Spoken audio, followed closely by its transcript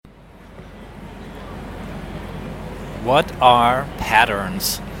What are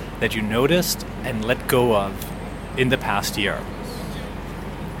patterns that you noticed and let go of in the past year?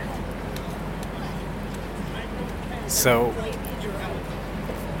 So,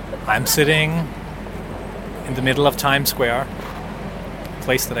 I'm sitting in the middle of Times Square, a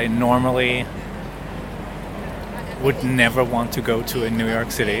place that I normally would never want to go to in New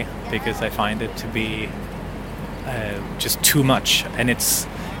York City because I find it to be just too much. And it's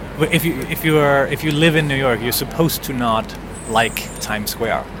if you live in New York, you're supposed to not like Times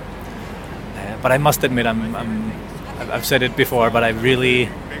Square. But I must admit, I've said it before, but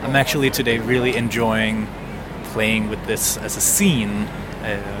I'm actually today really enjoying playing with this as a scene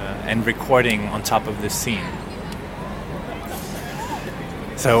and recording on top of this scene.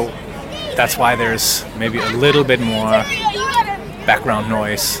 So that's why there's maybe a little bit more background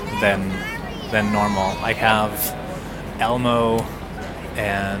noise than normal. I have Elmo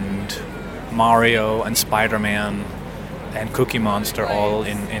and Mario and Spider-Man and Cookie Monster all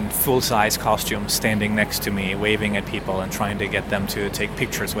in full-size costumes standing next to me, waving at people and trying to get them to take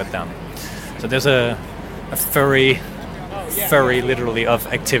pictures with them. So there's a furry literally of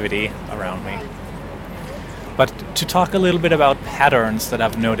activity around me. But to talk a little bit about patterns that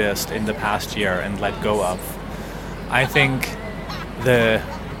I've noticed in the past year and let go of, I think the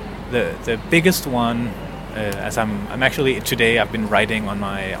biggest one, as I'm actually today I've been writing on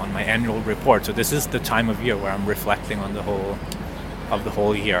my annual report. So this is the time of year where I'm reflecting on the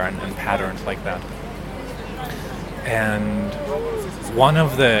whole year and patterns like that. And one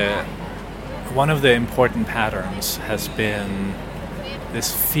of the important patterns has been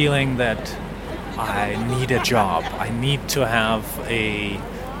this feeling that I need a job. I need to have a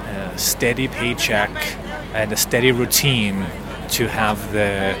steady paycheck and a steady routine to have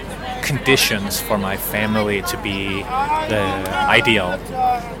the conditions for my family to be the ideal.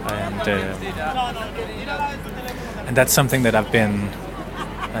 And that's something that I've been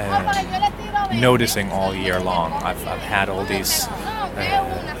noticing all year long. I've had all these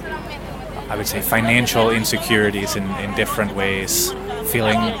I would say financial insecurities in different ways,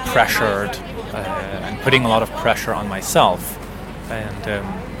 feeling pressured and putting a lot of pressure on myself, and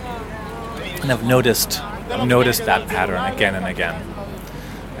I've noticed that pattern again and again.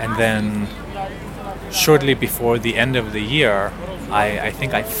 And then shortly before the end of the year, I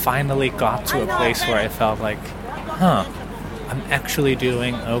think I finally got to a place where I felt like, I'm actually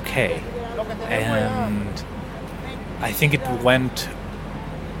doing okay. And I think it went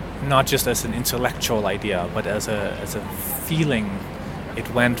not just as an intellectual idea, but as a feeling. It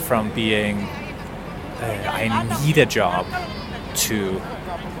went from being I need a job to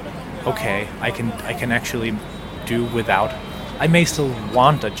okay, I can actually do without. I may still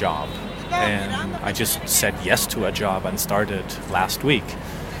want a job, and I just said yes to a job and started last week.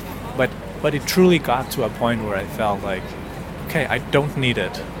 But it truly got to a point where I felt like, okay, I don't need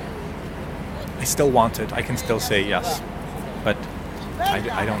it. I still want it. I can still say yes, but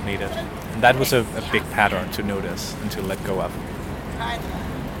I don't need it. And that was a big pattern to notice and to let go of.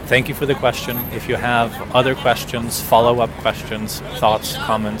 Thank you for the question. If you have other questions, follow-up questions, thoughts,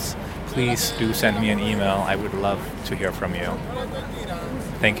 comments, please do send me an email. I would love to hear from you.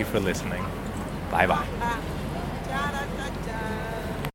 Thank you for listening. Bye-bye.